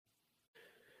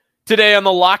Today on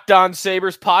the Locked On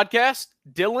Sabres podcast,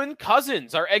 Dylan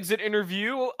Cozens, our exit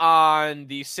interview on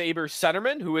the Sabres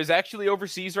centerman, who is actually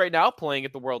overseas right now playing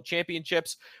at the World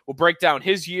Championships. We'll break down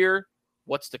his year,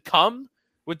 what's to come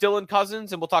with Dylan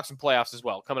Cozens, and we'll talk some playoffs as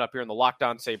well, coming up here in the Locked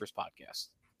On Sabres podcast.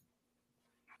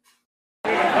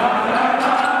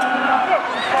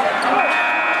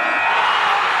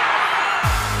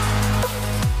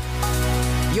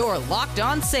 You're Locked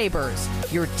On Sabres,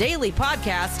 your daily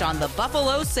podcast on the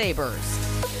Buffalo Sabres.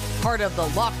 Part of the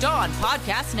Locked On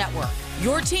Podcast Network,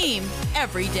 your team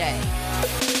every day.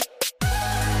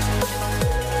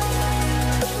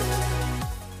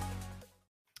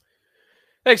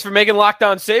 Thanks for making Locked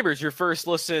On Sabres your first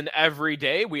listen every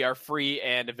day. We are free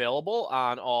and available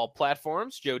on all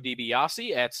platforms. Joe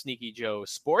DiBiase at Sneaky Joe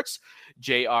Sports,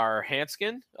 J.R.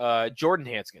 Hanskin, Jordan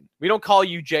Hanskin. We don't call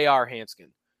you J.R.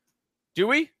 Hanskin. Do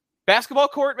we? Basketball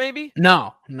court, maybe?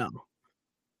 No.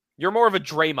 You're more of a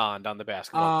Draymond on the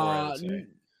basketball court, I would say.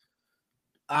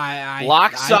 I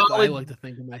like to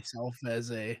think of myself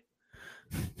as a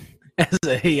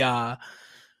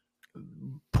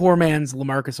poor man's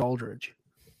LaMarcus Aldridge.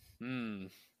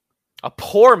 A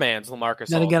poor man's LaMarcus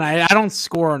Then Aldridge. again, I don't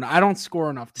score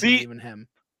enough to be even him.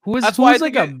 Who's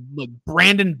like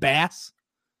Brandon Bass?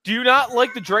 Do you not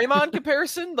like the Draymond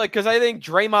comparison? Like, because I think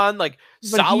Draymond, like, But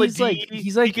solid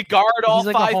he could guard all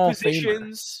like five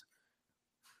positions.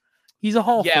 He's a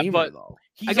Hall of Famer, but though.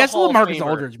 he's I guess a Hall of LaMarcus Famer.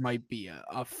 Aldridge might be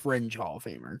a fringe Hall of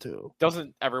Famer, too.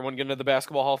 Doesn't everyone get into the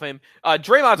Basketball Hall of Fame?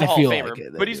 Draymond's a I Hall of feel Famer, like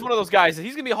it, but he's dude. one of those guys that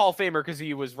he's going to be a Hall of Famer because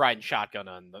he was riding shotgun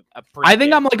on a I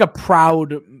think I'm like a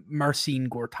proud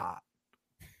Marcin Gortat.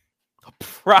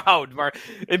 proud,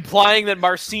 implying that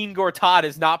Marcin Gortat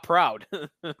is not proud.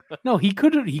 No, he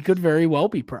could very well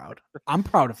be proud. I'm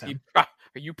proud of him. Are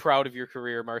you proud of your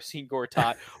career, Marcin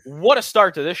Gortat? What a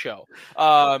start to this show.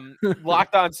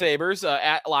 Locked On Sabres,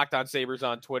 at Locked On Sabres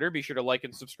on Twitter. Be sure to like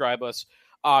and subscribe us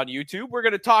on YouTube. We're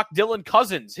going to talk Dylan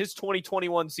Cozens, his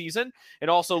 2021 season, and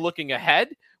also looking ahead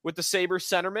with the Sabres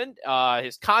centerman,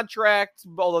 his contract,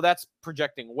 although that's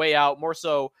projecting way out, more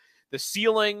so the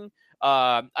ceiling.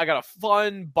 I got a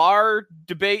fun bar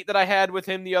debate that I had with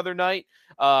him the other night.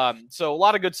 So a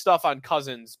lot of good stuff on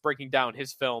Cozens, breaking down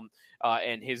his film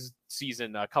and his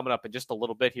season coming up in just a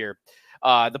little bit here.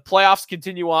 The playoffs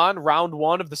continue on. Round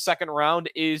one of the second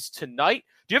round is tonight.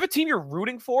 Do you have a team you're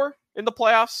rooting for in the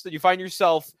playoffs that you find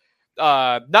yourself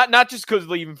not just because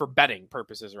even for betting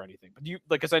purposes or anything, but do you,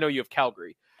 like, because I know you have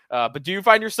Calgary, but do you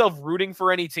find yourself rooting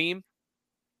for any team?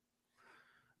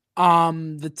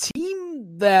 The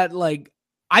team that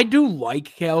I do like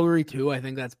Calgary too. I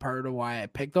think that's part of why I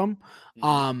picked them.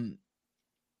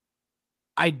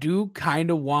 I do kind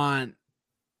of want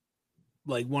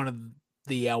one of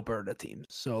the Alberta teams.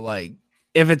 So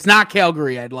if it's not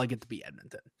Calgary, I'd like it to be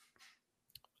Edmonton.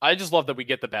 I just love that we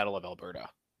get the Battle of Alberta.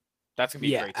 That's gonna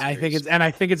be a great series.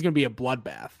 I think it's gonna be a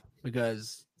bloodbath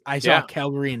because I saw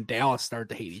Calgary and Dallas start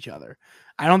to hate each other.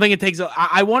 I don't think it takes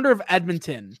I wonder if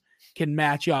Edmonton can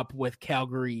match up with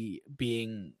Calgary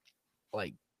being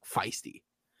feisty.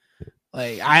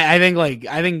 I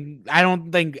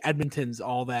don't think Edmonton's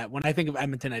all that. When I think of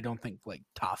Edmonton, I don't think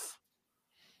tough.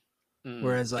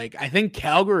 Whereas I think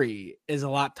Calgary is a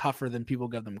lot tougher than people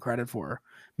give them credit for.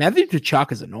 Matthew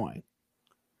Tkachuk is annoying.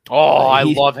 Oh, I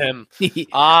love him.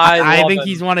 I think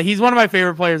he's one of my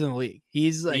favorite players in the league.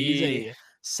 He's a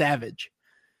savage.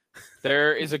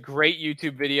 There is a great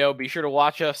YouTube video. Be sure to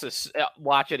watch it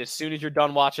as soon as you're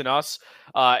done watching us.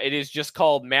 It is just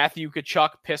called Matthew Tkachuk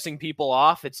pissing people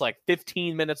off. It's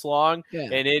 15 minutes long,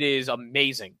 and it is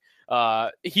amazing.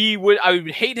 I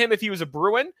would hate him if he was a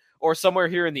Bruin or somewhere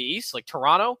here in the East, like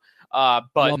Toronto,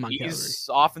 but he's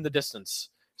off in the distance.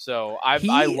 So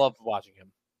I love watching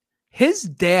him. His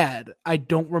dad, I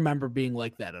don't remember being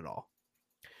like that at all.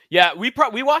 Yeah,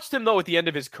 we watched him though at the end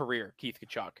of his career, Keith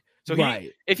Tkachuk. So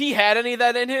if he had any of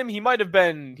that in him, he might have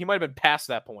been past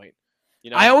that point. You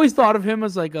know, I always thought of him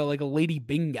as like a Lady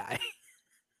Bing guy.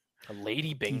 A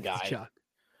Lady Bing guy. Tkachuk.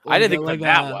 I didn't think of him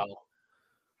that well.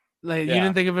 You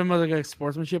didn't think of him as a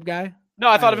sportsmanship guy? No,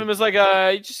 I thought of him as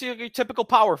just a typical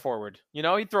power forward. You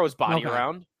know, he'd throw his body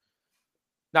around.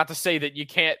 Not to say that you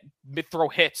can't throw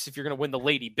hits if you're going to win the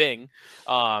Lady Bing,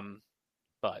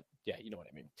 but yeah, you know what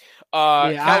I mean.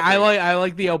 I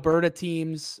like the Alberta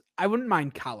teams. I wouldn't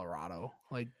mind Colorado.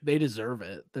 They deserve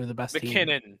it. They're the best team.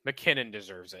 McKinnon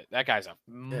deserves it. That guy's a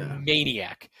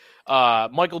maniac.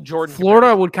 Michael Jordan.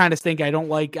 Florida would kind of stink. I don't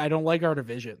like our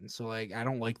division, so I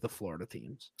don't like the Florida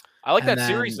teams. I like that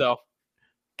series though.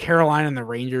 Carolina and the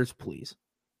Rangers, please.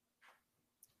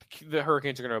 The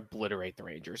Hurricanes are going to obliterate the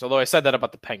Rangers. Although I said that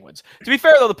about the Penguins. To be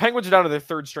fair, though, the Penguins are down to their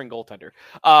third string goaltender.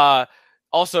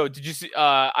 Also, did you see?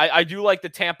 I do like the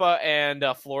Tampa and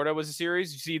Florida was a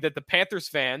series. You see that the Panthers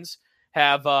fans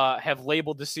have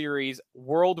labeled the series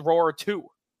World Roar 2.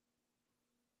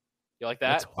 You like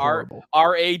that? That's horrible.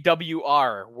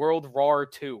 RAWR, World Roar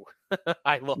 2.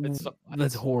 I love it so much.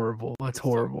 That's horrible. That's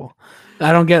horrible.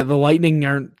 I don't get it. The Lightning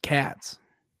aren't cats.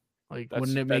 Like,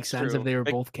 wouldn't it make sense if they were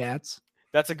both cats?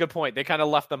 That's a good point. They kind of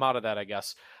left them out of that, I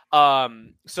guess.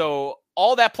 So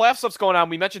all that playoff stuff's going on.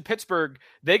 We mentioned Pittsburgh.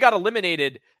 They got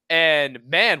eliminated. And,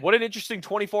 man, what an interesting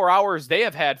 24 hours they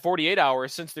have had, 48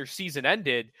 hours since their season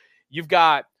ended. You've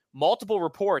got multiple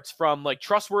reports from like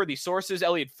trustworthy sources.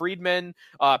 Elliot Friedman,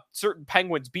 certain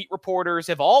Penguins beat reporters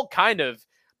have all kind of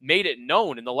made it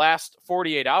known in the last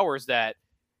 48 hours that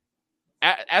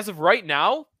as of right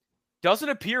now, doesn't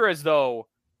appear as though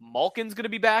Malkin's going to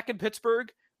be back in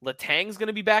Pittsburgh. Letang's going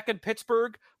to be back in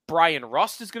Pittsburgh. Brian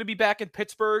Rust is going to be back in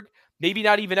Pittsburgh. Maybe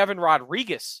not even Evan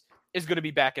Rodriguez is going to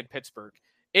be back in Pittsburgh.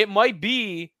 It might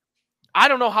be, I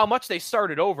don't know how much they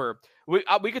started over.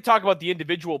 We could talk about the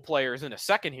individual players in a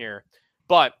second here,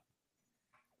 but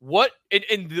what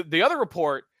in the other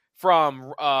report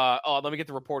from let me get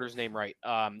the reporter's name right.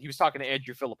 He was talking to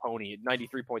Andrew Filipponi at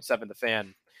 93.7 The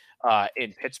Fan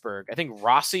in Pittsburgh. I think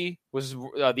Rossi was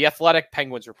the Athletic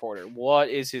Penguins reporter. What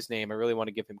is his name? I really want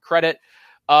to give him credit.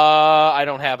 I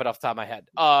don't have it off the top of my head.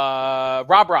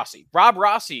 Rob Rossi. Rob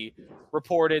Rossi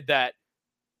reported that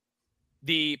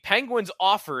the Penguins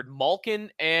offered Malkin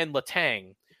and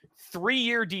Letang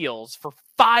 3-year deals for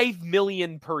 $5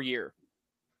 million per year.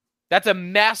 That's a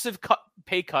massive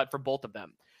pay cut for both of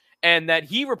them. And that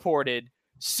he reported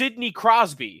Sidney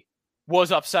Crosby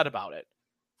was upset about it,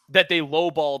 that they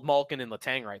lowballed Malkin and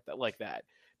Letang like that.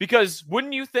 Because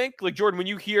wouldn't you think, like Jordan, when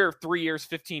you hear 3 years,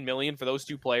 $15 million for those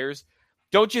two players,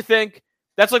 don't you think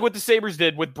that's like what the Sabres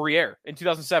did with Briere in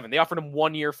 2007? They offered him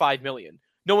 1 year, $5 million.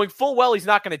 Knowing full well he's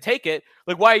not going to take it.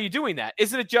 Like, why are you doing that?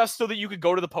 Isn't it just so that you could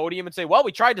go to the podium and say, well,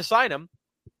 we tried to sign him?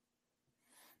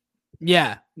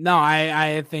 Yeah. No,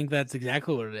 I think that's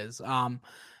exactly what it is.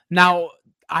 Now,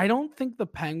 I don't think the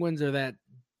Penguins are that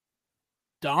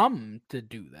dumb to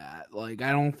do that. Like,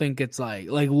 I don't think it's like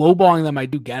lowballing them. I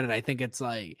do get it. I think it's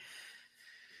like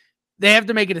they have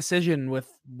to make a decision with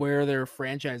where their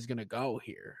franchise is going to go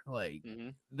here. Like,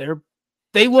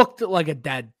 they looked like a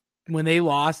dead. When they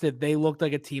lost it, they looked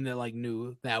like a team that like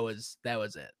knew that was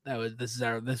it.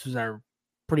 This was our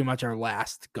pretty much our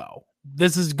last go.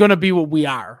 This is going to be what we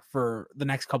are for the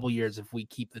next couple of years if we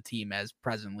keep the team as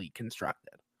presently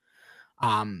constructed.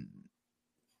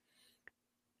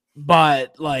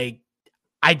 But like,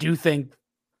 I do think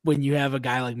when you have a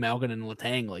guy like Malkin and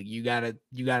Letang, like you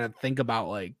gotta think about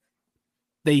like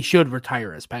they should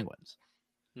retire as Penguins.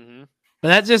 But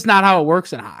that's just not how it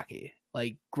works in hockey.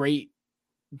 Like, great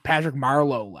Patrick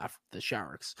Marleau left the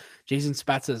Sharks. Jason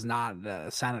Spezza is not a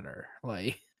Senator.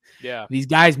 Like, yeah, these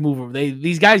guys move over.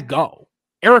 These guys go.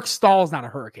 Eric Stahl is not a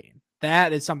Hurricane.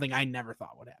 That is something I never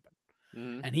thought would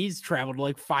happen. And he's traveled to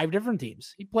like 5 different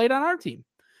teams. He played on our team.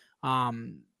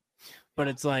 But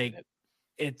it's like,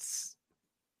 it's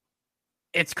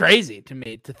crazy to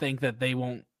me to think that they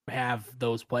won't have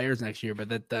those players next year, but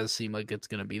that does seem like it's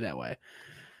going to be that way.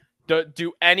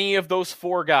 Do any of those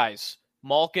 4 guys,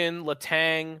 Malkin,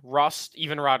 Letang, Rust,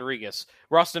 even Rodriguez,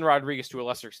 Rust and Rodriguez to a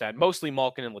lesser extent, mostly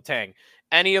Malkin and Letang,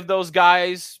 any of those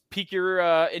guys pique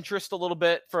your interest a little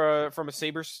bit from a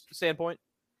Sabres standpoint?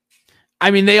 I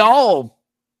mean, they all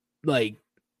like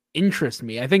interest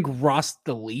me. I think Rust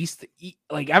the least.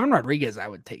 Like, Evan Rodriguez, I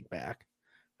would take back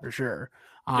for sure.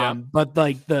 But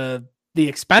like the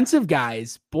expensive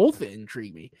guys both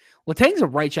intrigue me. Letang's a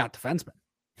right shot defenseman.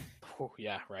 Oh,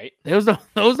 yeah, right. Those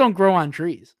don't grow on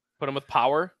trees. Put him with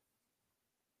power.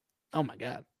 Oh my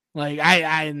god! Like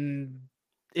I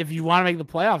if you want to make the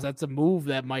playoffs, that's a move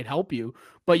that might help you.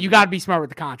 But you got to be smart with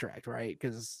the contract, right?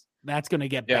 Because that's going to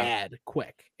get bad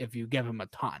quick if you give him a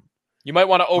ton. You might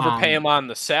want to overpay him on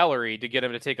the salary to get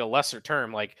him to take a lesser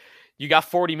term. Like, you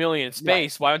got $40 million in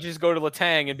space. Right. Why don't you just go to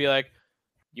Letang and be like,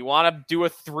 you want to do a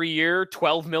 3-year,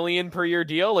 $12 million per year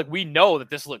deal? Like, we know that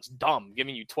this looks dumb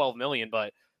giving you $12 million,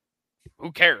 but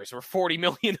who cares? We're $40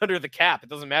 million under the cap. It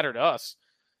doesn't matter to us.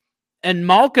 And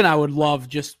Malkin, I would love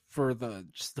just for the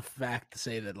fact to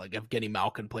say that like Evgeny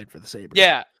Malkin played for the Sabres.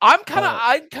 Yeah, I'm kind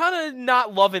of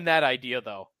not loving that idea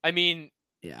though. I mean,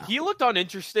 he looked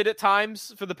uninterested at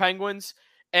times for the Penguins,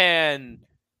 and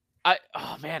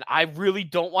I really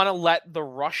don't want to let the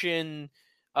Russian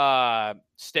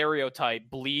stereotype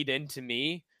bleed into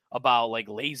me about like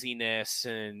laziness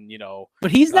and But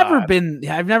he's never been.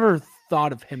 I've never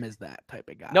thought of him as that type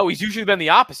of guy. No, he's usually been the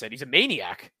opposite. He's a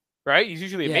maniac. Right? He's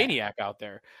usually a maniac out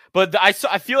there. But I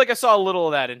feel like I saw a little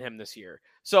of that in him this year.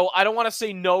 So I don't want to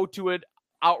say no to it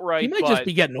outright. He might just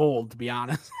be getting old, to be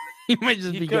honest. He might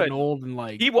just be getting old and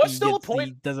like he was still a point.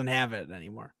 He doesn't have it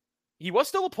anymore. He was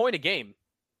still a point a game,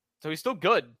 so he's still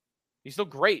good. He's still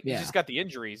great. Yeah. He's just got the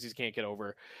injuries he can't get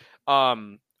over.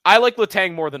 I like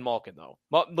Letang more than Malkin though.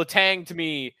 Letang to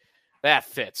me, that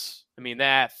fits. I mean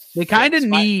that they kind of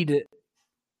need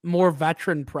more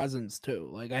veteran presence too.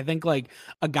 Like I think like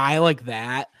a guy like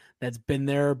that's been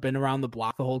around the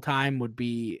block the whole time would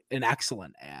be an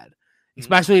excellent ad,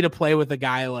 especially to play with a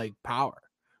guy like Power.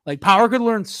 Like Power could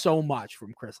learn so much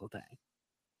from Chris Letang.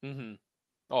 Mm-hmm.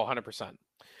 Oh, 100%.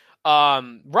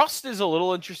 Rust is a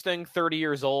little interesting. 30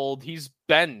 years old. He's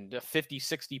been a 50,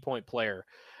 60 point player.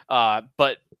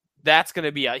 But that's going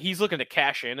to be he's looking to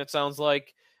cash in. It sounds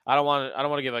like I don't want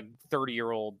to give a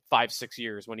 30-year-old 5-6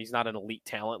 years when he's not an elite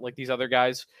talent like these other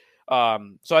guys.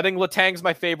 So I think Letang's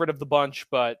my favorite of the bunch,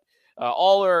 but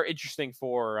all are interesting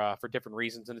for different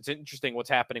reasons. And it's interesting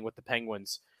what's happening with the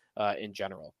Penguins in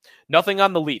general. Nothing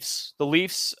on the Leafs. The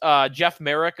Leafs, Jeff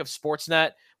Merrick of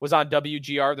Sportsnet was on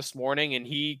WGR this morning, and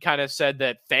he kind of said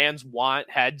that fans want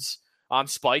heads on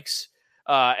spikes,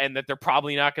 and that they're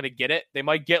probably not going to get it. They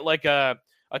might get like a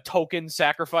token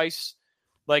sacrifice,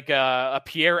 like a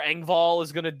Pierre Engvall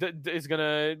is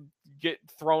gonna get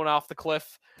thrown off the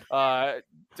cliff, or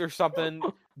something,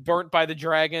 burnt by the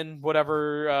dragon,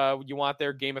 whatever you want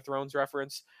there, Game of Thrones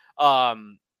reference.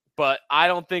 But I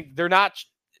don't think they're not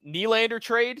Nylander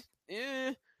trade.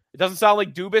 It doesn't sound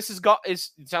like Dubas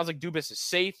it sounds like Dubas is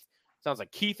safe. It sounds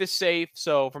like Keith is safe.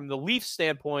 So from the Leafs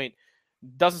standpoint,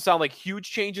 doesn't sound like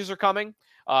huge changes are coming.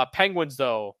 Penguins,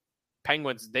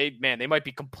 they might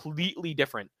be completely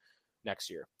different next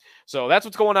year. So that's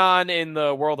what's going on in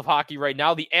the world of hockey right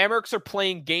now. The Amerks are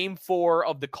playing Game 4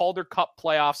 of the Calder Cup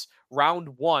playoffs, Round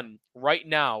 1, right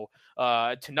now,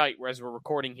 tonight, as we're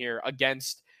recording here,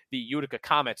 against the Utica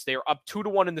Comets. They are up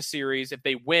 2-1 in the series. If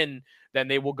they win, then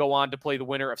they will go on to play the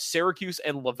winner of Syracuse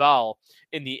and Laval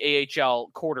in the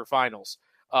AHL quarterfinals.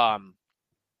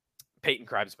 Peyton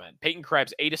Krebs, man. Peyton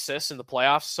Krebs, 8 assists in the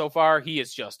playoffs so far. He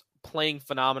is just playing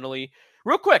phenomenally.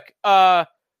 Real quick, on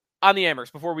the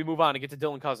Amerks, before we move on and get to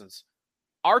Dylan Cousins.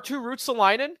 Arttu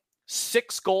Ruotsalainen,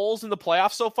 6 goals in the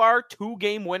playoffs so far, 2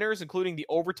 game winners, including the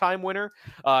overtime winner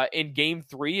in Game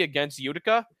 3 against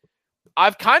Utica.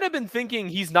 I've kind of been thinking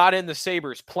he's not in the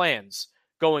Sabres' plans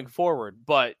going forward,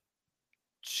 but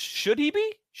should he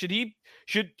be? Should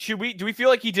we? Do we feel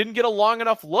like he didn't get a long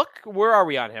enough look? Where are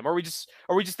we on him? Are we just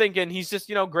thinking he's just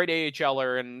great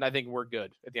AHLer, and I think we're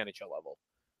good at the NHL level?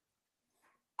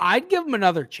 I'd give him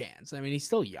another chance. I mean, he's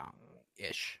still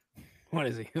young-ish. What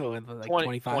is he? Like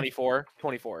 25?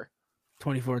 24.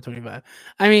 25.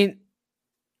 I mean,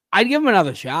 I'd give him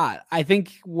another shot. I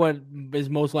think what is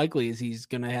most likely is he's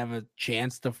going to have a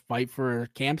chance to fight for a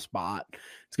camp spot.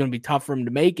 It's going to be tough for him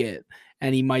to make it,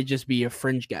 and he might just be a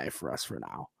fringe guy for us for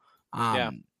now.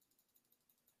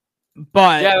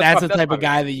 But that's the type of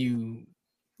guy that you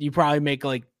probably make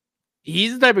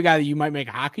he's the type of guy that you might make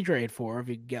a hockey trade for if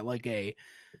you get like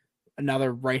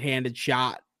another right-handed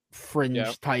shot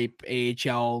fringe type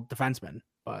AHL defenseman.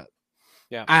 But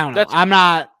I don't know.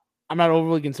 I'm not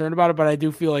overly concerned about it, but I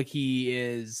do feel like he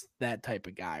is that type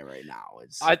of guy right now.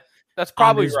 That's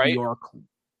probably Anders right. Bjork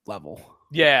level.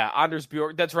 Yeah, Anders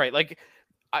Bjork. That's right. Like,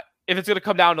 if it's going to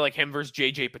come down to like him versus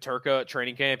JJ Peterka at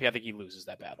training camp, I think he loses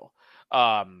that battle.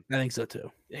 I think so too.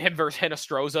 Him versus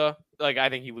Hinostroza, I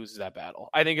think he loses that battle.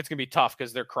 I think it's going to be tough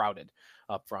because they're crowded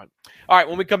up front. All right,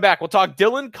 when we come back, we'll talk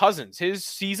Dylan Cousins, his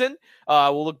season.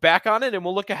 We'll look back on it, and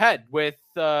we'll look ahead with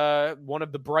one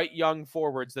of the bright young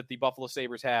forwards that the Buffalo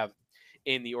Sabres have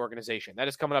in the organization. That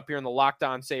is coming up here in the Locked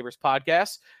On Sabres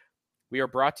podcast. We are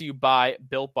brought to you by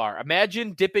Built Bar.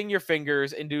 Imagine dipping your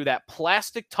fingers into that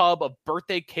plastic tub of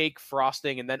birthday cake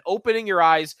frosting and then opening your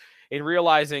eyes and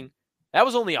realizing that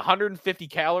was only 150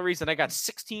 calories and I got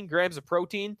 16 grams of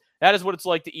protein. That is what it's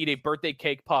like to eat a birthday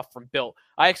cake puff from Built.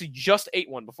 I actually just ate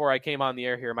one before I came on the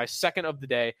air here, my second of the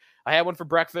day. I had one for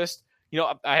breakfast.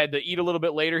 I had to eat a little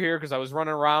bit later here because I was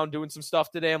running around doing some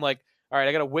stuff today. I'm like, all right,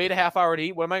 I got to wait a half hour to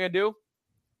eat. What am I going to do?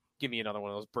 Give me another one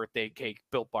of those birthday cake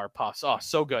Built Bar puffs. Oh,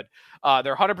 so good.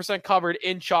 They're 100% covered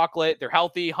in chocolate. They're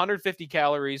healthy, 150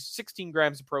 calories, 16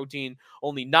 grams of protein,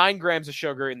 only 9 grams of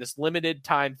sugar in this limited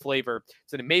time flavor.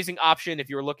 It's an amazing option if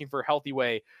you're looking for a healthy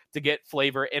way to get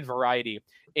flavor and variety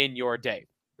in your day.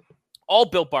 All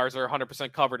Built Bars are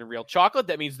 100% covered in real chocolate.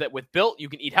 That means that with Built, you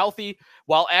can eat healthy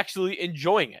while actually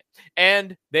enjoying it.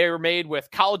 And they're made with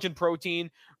collagen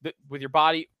protein with your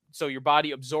body so your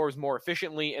body absorbs more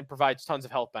efficiently and provides tons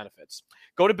of health benefits.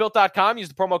 Go to Built.com, use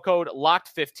the promo code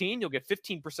LOCKED15. You'll get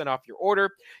 15% off your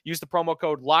order. Use the promo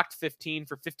code LOCKED15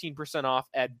 for 15% off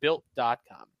at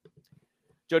Built.com.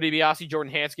 Joe DiBiase,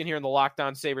 Jordan Hanskin here in the Locked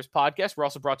On Sabres podcast. We're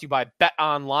also brought to you by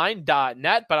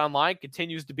BetOnline.net. BetOnline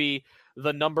continues to be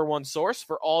the number one source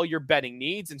for all your betting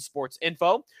needs and sports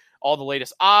info. All the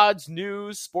latest odds,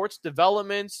 news, sports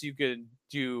developments. You can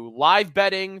do live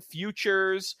betting,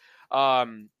 futures.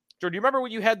 Jordan, do you remember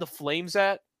what you had the Flames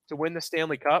at to win the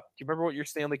Stanley Cup? Do you remember what your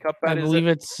Stanley Cup bet is? I believe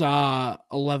it's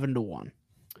 11-1.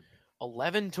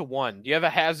 11-1. Do you have a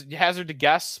hazard to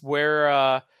guess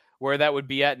where that would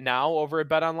be at now over at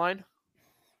BetOnline?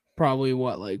 Probably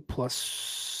like plus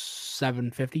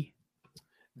 750.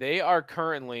 They are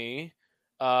currently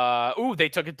they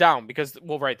took it down because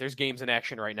there's games in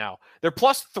action right now. They're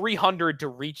plus 300 to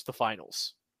reach the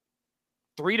finals.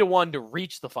 3-1 to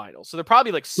reach the finals. So they're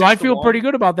probably like 6-1. So I feel pretty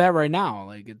good about that right now.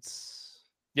 Like it's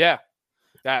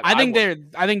I think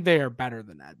they are better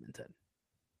than Edmonton.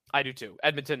 I do too.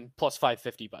 Edmonton plus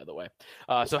 550, by the way.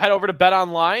 So head over to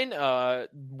BetOnline.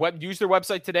 Use their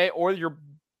website today, or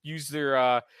use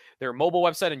their mobile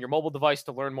website on your mobile device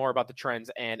to learn more about the trends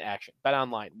and action.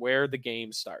 BetOnline, where the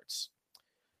game starts.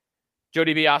 Joe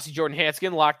DiBiase, Jordan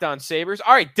Hanskin, Locked On Sabres.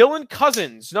 All right, Dylan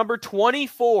Cozens, number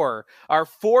 24, our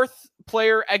fourth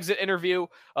player exit interview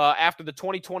after the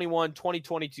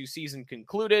 2021-2022 season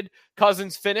concluded.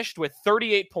 Cozens finished with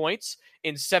 38 points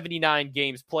in 79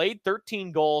 games played,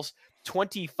 13 goals,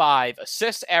 25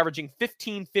 assists, averaging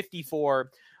 15.54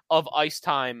 of ice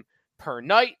time per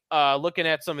night. Looking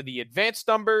at some of the advanced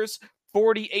numbers,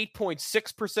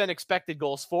 48.6% expected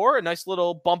goals for, a nice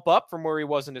little bump up from where he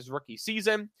was in his rookie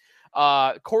season.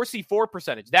 Corsi for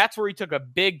percentage, that's where he took a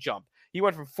big jump. He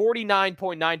went from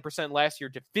 49.9% last year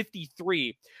to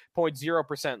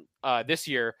 53.0% this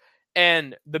year.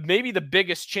 And maybe the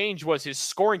biggest change was his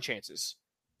scoring chances.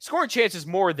 Scoring chances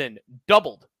more than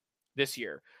doubled this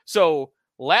year. So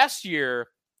last year,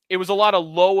 it was a lot of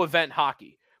low event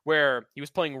hockey where he was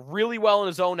playing really well in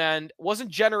his own end, wasn't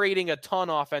generating a ton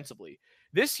offensively.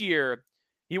 This year,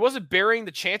 he wasn't burying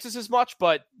the chances as much,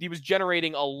 but he was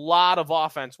generating a lot of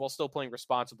offense while still playing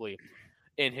responsibly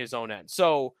in his own end.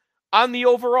 So on the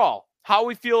overall, how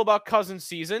we feel about Cozens'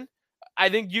 season, I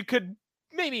think you could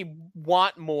maybe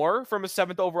want more from a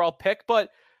 7th overall pick, but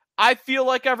I feel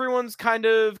like everyone's kind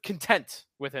of content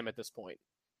with him at this point.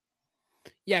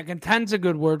 Yeah, content's a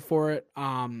good word for it.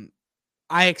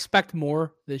 I expect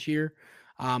more this year.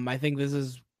 I think this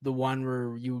is the one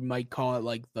where you might call it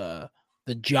like the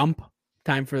jump.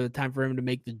 Time for him to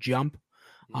make the jump.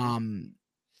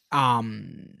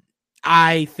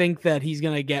 I think that he's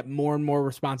going to get more and more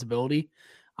responsibility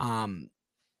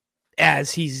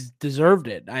as he's deserved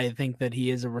it. I think that he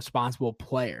is a responsible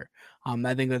player.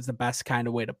 I think that's the best kind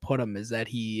of way to put him, is that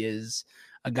he is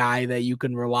a guy that you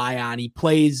can rely on. He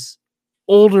plays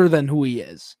older than who he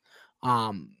is.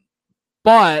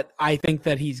 But I think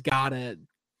that he's got to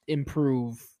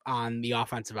improve on the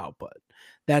offensive output.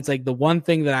 That's like the one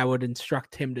thing that I would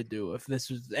instruct him to do. If this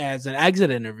was as an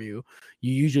exit interview,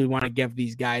 you usually want to give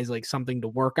these guys like something to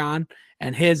work on.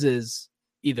 And his is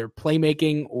either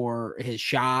playmaking or his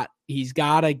shot. He's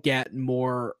got to get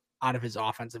more out of his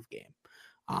offensive game.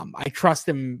 I trust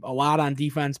him a lot on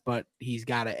defense, but he's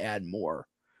got to add more.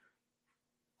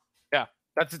 Yeah,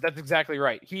 that's exactly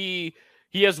right. He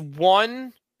has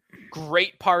one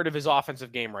great part of his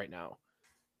offensive game right now: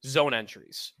 zone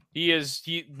entries.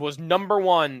 He was number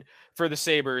one for the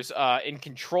Sabres in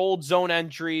controlled zone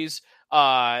entries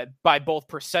by both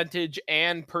percentage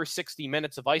and per 60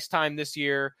 minutes of ice time this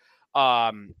year.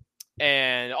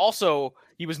 And also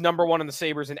he was number one in the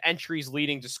Sabres in entries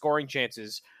leading to scoring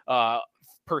chances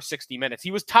per 60 minutes.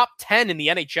 He was top 10 in the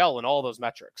NHL in all those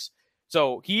metrics.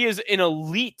 So he is an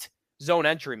elite zone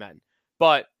entryman.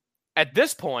 But at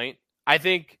this point, I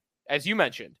think, as you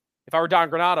mentioned, if I were Don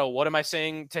Granato, what am I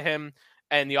saying to him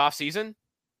in the offseason?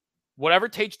 Whatever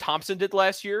Tage Thompson did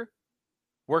last year,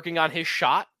 working on his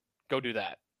shot, go do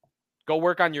that. Go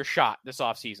work on your shot this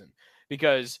offseason,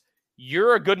 because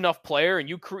you're a good enough player and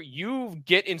you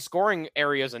get in scoring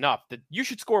areas enough that you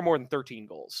should score more than 13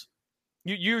 goals.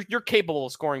 You're capable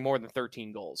of scoring more than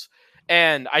 13 goals.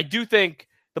 And I do think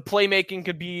the playmaking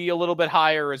could be a little bit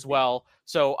higher as well.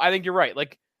 So I think you're right.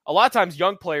 Like, a lot of times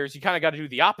young players, you kind of got to do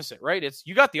the opposite, right? It's,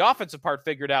 you got the offensive part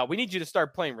figured out. We need you to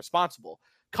start playing responsible.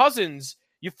 Cozens,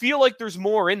 you feel like there's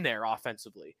more in there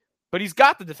offensively, but he's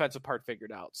got the defensive part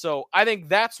figured out. So I think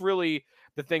that's really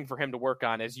the thing for him to work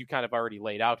on, as you kind of already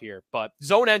laid out here. But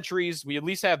zone entries, we at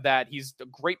least have that. He's a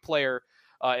great player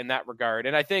in that regard.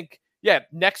 And I think, yeah,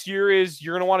 next year is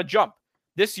you're going to want to jump.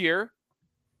 This year,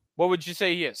 what would you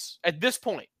say he is at this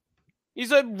point?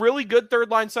 He's a really good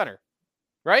third line center,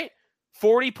 right?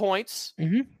 40 points,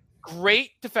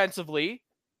 great defensively,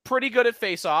 pretty good at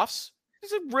faceoffs.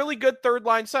 He's a really good third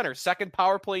line center, second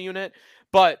power play unit.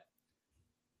 But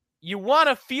you want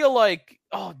to feel like,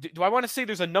 oh, do I want to say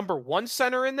there's a number one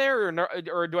center in there,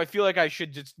 or do I feel like I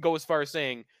should just go as far as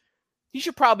saying he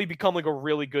should probably become like a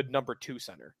really good number two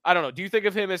center? I don't know. Do you think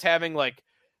of him as having like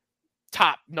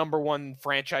top number one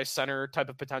franchise center type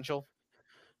of potential?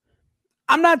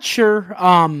 I'm not sure.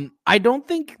 I don't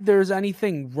think there's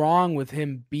anything wrong with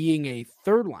him being a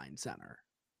third line center,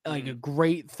 like a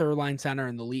great third line center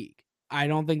in the league. I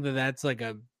don't think that that's like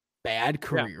a bad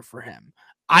career for him.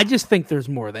 I just think there's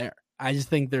more there. I just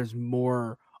think there's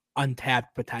more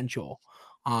untapped potential.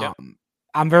 I'm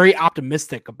very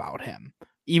optimistic about him,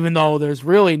 even though there's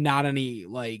really not any,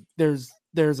 like, there's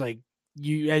like,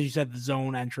 you, as you said, the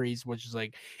zone entries, which is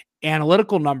like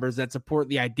analytical numbers that support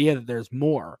the idea that there's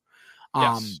more.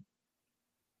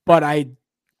 But I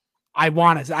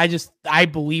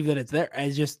believe that it's there.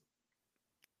 It's just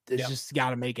got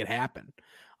to make it happen.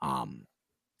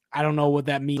 I don't know what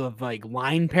that means of like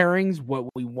line pairings, what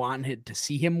we want to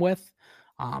see him with.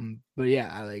 But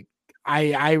yeah, like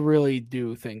I really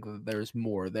do think that there's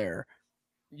more there.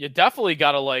 You definitely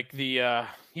got to like the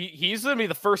he's going to be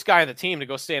the first guy on the team to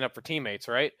go stand up for teammates,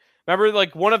 right? Remember,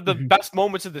 like one of the best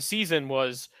moments of the season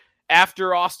was after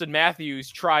Auston Matthews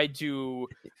tried to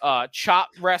chop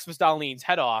Rasmus Dahlin's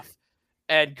head off,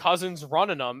 and Cousins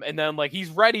running him, and then like he's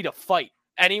ready to fight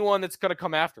anyone that's going to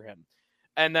come after him.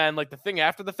 And then like the thing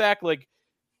after the fact, like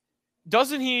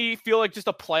doesn't he feel like just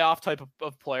a playoff type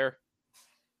of player?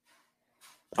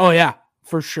 Oh yeah,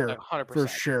 for sure. 100%. For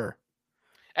sure.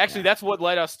 Actually, that's what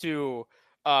led us to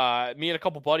me and a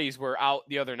couple buddies were out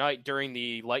the other night during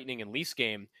the Lightning and Leafs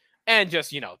game, and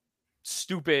just, you know,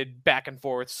 stupid back and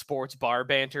forth sports bar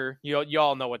banter. You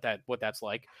all know what that's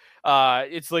like.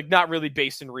 It's like not really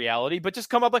based in reality, but just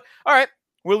come up like, all right,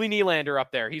 Willie Nylander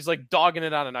up there. He's like dogging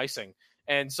it on an icing,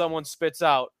 and someone spits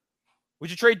out, would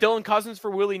you trade Dylan Cousins for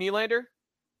Willie Nylander?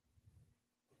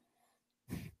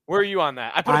 Where are you on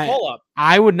that? I put a poll up.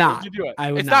 I would not. Would you do it?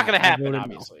 I would it's not going to happen,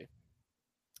 obviously. No.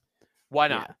 Why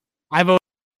not? Yeah. I voted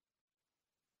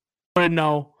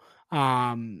no.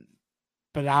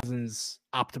 But Cousins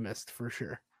optimist for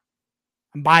sure.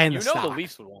 I'm buying the stock. The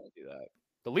Leafs would want to do that.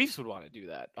 The Leafs would want to do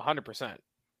that 100%.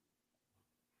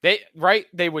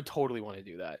 They would totally want to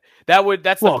do that.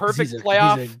 That's the perfect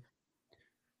playoff. He's a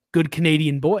good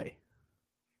Canadian boy.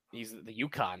 He's the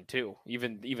Yukon too.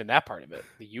 Even that part of it,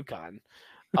 the Yukon.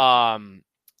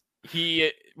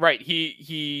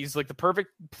 He's like the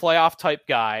perfect playoff type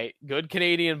guy, good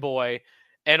Canadian boy,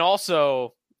 and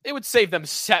also it would save them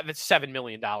 $7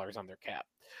 million on their cap.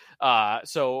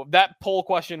 So that poll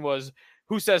question was,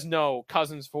 who says no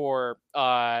Cousins for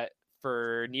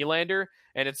Nylander?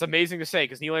 And it's amazing to say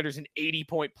because Nylander's an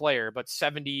 80-point player, but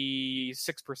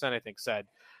 76% I think said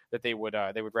that they would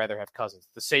rather have Cousins.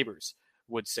 The Sabres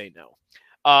would say no.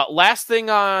 Last thing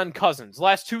on Cousins.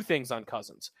 Last two things on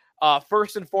Cousins.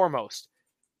 First and foremost,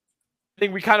 I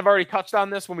think we kind of already touched on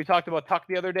this when we talked about Tuck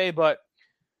the other day, but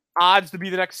odds to be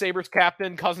the next Sabres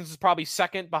captain, Cousins is probably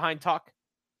second behind Tuck.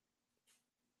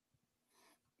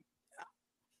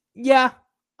 Yeah.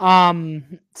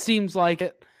 Seems like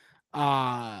it.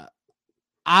 I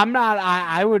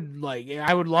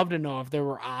would love to know if there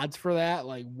were odds for that,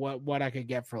 like what I could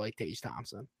get for like Tage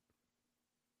Thompson.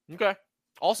 Okay.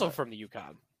 Also from the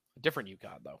Yukon. Different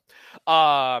Yukon though.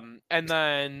 And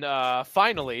then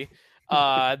finally,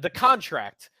 the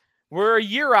contract. We're a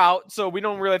year out, so we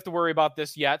don't really have to worry about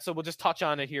this yet. So we'll just touch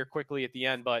on it here quickly at the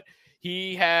end. But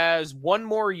he has one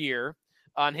more year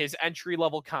on his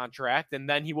entry-level contract, and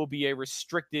then he will be a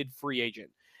restricted free agent.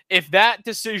 If that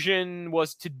decision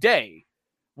was today,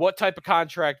 what type of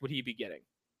contract would he be getting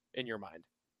in your mind?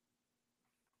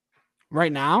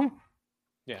 Right now?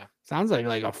 Yeah. Sounds like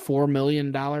a $4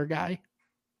 million guy.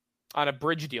 On a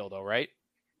bridge deal, though, right?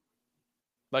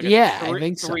 Like I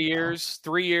think so. 3 years,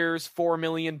 $4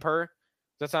 million per. Does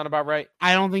that sound about right?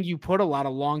 I don't think you put a lot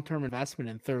of long-term investment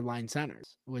in third-line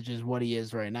centers, which is what he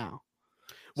is right now.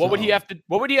 What would he have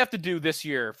to do this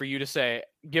year for you to say,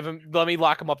 let me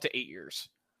lock him up to 8 years?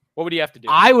 What would he have to do?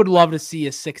 I would love to see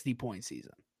a 60-point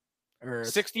season. Or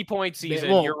 60-point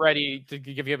season, you're ready to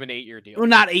give him an 8-year deal. Well,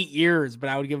 not 8 years, but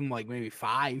I would give him like maybe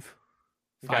 5.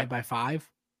 5 by 5.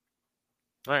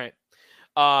 All right.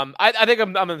 I think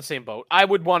I'm in the same boat. I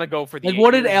would want to go for the. Like,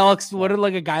 what did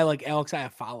like a guy like Alex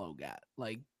Iafallo get?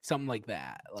 Like something like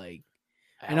that. Like,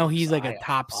 I know he's like a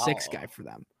top 6 guy for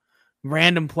them.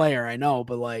 Random player, I know,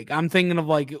 but like I'm thinking of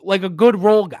like a good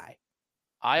role guy.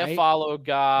 Iafallo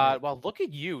got, well, look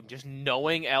at you just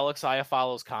knowing Alex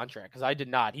Iafallo's contract, because I did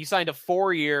not. He signed a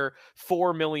 4-year,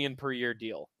 $4 million per year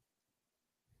deal.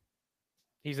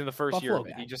 He's in the first year of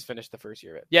it. He just finished the first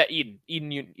year of it. Yeah, Eden,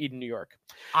 New York.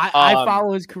 I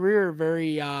follow his career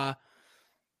very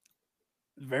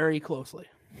closely.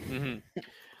 Mm-hmm.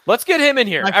 Let's get him in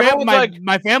here.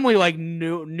 My family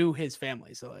knew his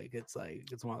family, so it's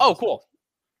one. Of cool.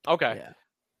 Okay. Yeah.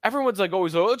 Everyone's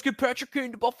always let's get Patrick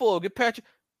Kane to Buffalo. Get Patrick.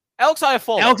 Alex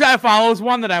Iafallo. Alex Iafallo is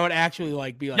one that I would actually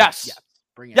be like. Yes.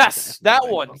 Yes, that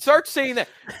one. Start saying that.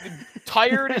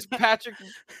 Tired is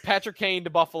Patrick Kane to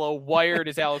Buffalo. Wired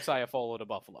is Alex Iafallo to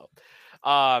Buffalo.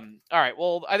 All right.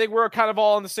 Well, I think we're kind of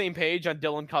all on the same page on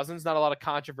Dylan Cousins. Not a lot of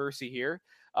controversy here.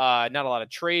 Not a lot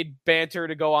of trade banter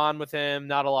to go on with him.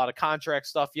 Not a lot of contract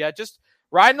stuff yet. Just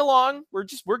riding along. We're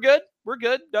good. We're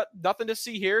good. Nothing to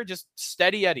see here. Just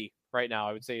steady Eddie right now,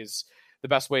 I would say, is the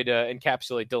best way to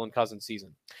encapsulate Dylan Cousins'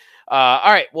 season.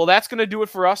 All right. Well, that's going to do it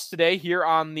for us today here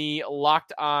on the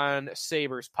Locked On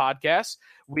Sabres podcast.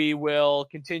 We will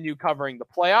continue covering the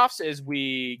playoffs as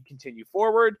we continue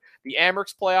forward, the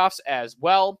Amerks playoffs as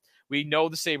well. We know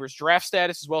the Sabres draft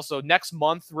status as well. So next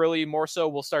month, really more so,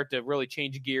 we'll start to really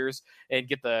change gears and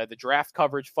get the draft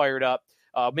coverage fired up.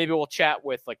 Maybe we'll chat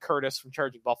with Curtis from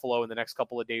Charging Buffalo in the next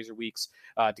couple of days or weeks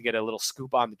to get a little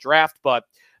scoop on the draft. But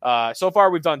so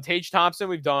far, we've done Tage Thompson,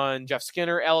 we've done Jeff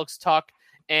Skinner, Alex Tuch,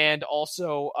 and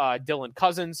also Dylan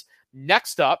Cousins.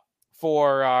 Next up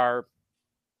for our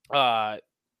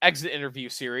exit interview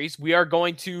series, we are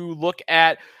going to look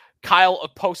at Kyle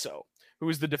Okposo, who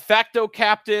is the de facto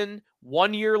captain,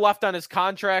 1 year left on his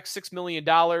contract, $6 million,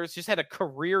 just had a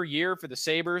career year for the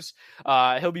Sabres.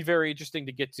 He'll be very interesting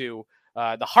to get to.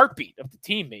 The heartbeat of the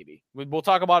team, maybe. We'll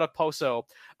talk about Okposo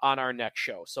on our next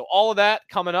show. So all of that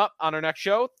coming up on our next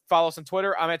show. Follow us on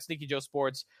Twitter. I'm at Sneaky Joe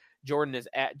Sports. Jordan is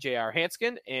at JR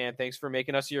Hanskin. And thanks for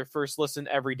making us your first listen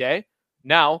every day.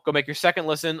 Now, go make your second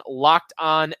listen, Locked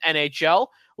On NHL.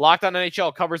 Locked On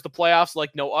NHL covers the playoffs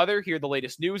like no other. Hear the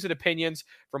latest news and opinions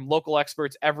from local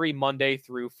experts every Monday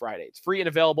through Friday. It's free and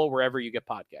available wherever you get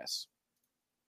podcasts.